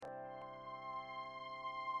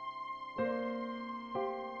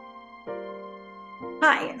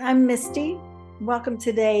Hi, I'm Misty. Welcome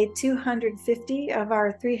to day 250 of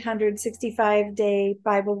our 365-day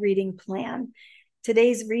Bible reading plan.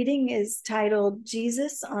 Today's reading is titled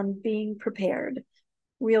Jesus on Being Prepared.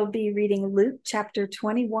 We'll be reading Luke chapter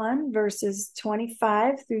 21, verses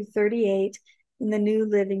 25 through 38 in the New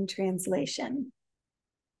Living Translation.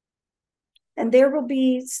 And there will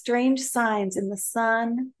be strange signs in the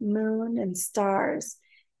sun, moon, and stars.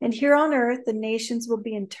 And here on earth, the nations will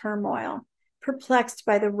be in turmoil, perplexed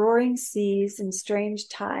by the roaring seas and strange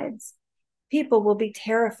tides. People will be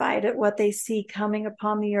terrified at what they see coming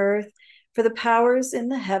upon the earth, for the powers in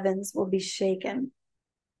the heavens will be shaken.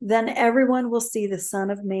 Then everyone will see the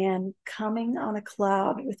Son of Man coming on a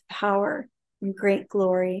cloud with power and great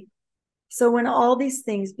glory. So when all these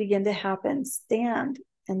things begin to happen, stand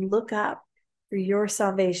and look up, for your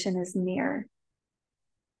salvation is near.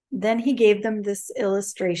 Then he gave them this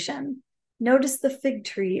illustration. Notice the fig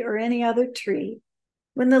tree or any other tree.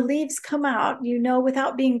 When the leaves come out, you know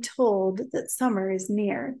without being told that summer is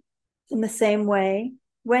near. In the same way,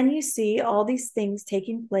 when you see all these things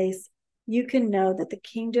taking place, you can know that the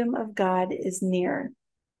kingdom of God is near.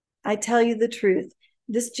 I tell you the truth,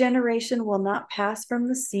 this generation will not pass from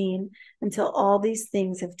the scene until all these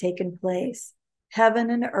things have taken place. Heaven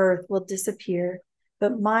and earth will disappear,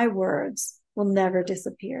 but my words will never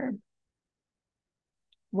disappear.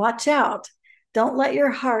 Watch out. Don't let your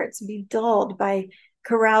hearts be dulled by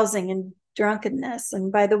carousing and drunkenness and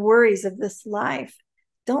by the worries of this life.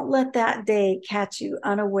 Don't let that day catch you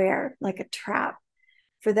unaware like a trap,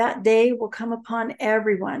 for that day will come upon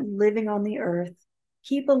everyone living on the earth.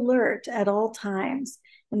 Keep alert at all times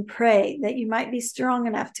and pray that you might be strong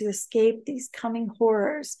enough to escape these coming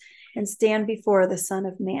horrors and stand before the Son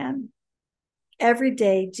of Man. Every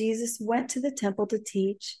day, Jesus went to the temple to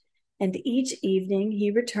teach, and each evening he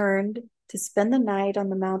returned to spend the night on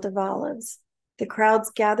the Mount of Olives. The crowds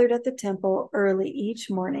gathered at the temple early each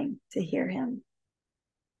morning to hear him.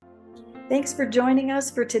 Thanks for joining us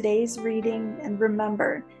for today's reading, and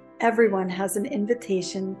remember, everyone has an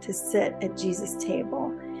invitation to sit at Jesus'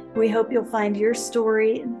 table. We hope you'll find your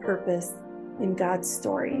story and purpose in God's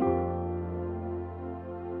story.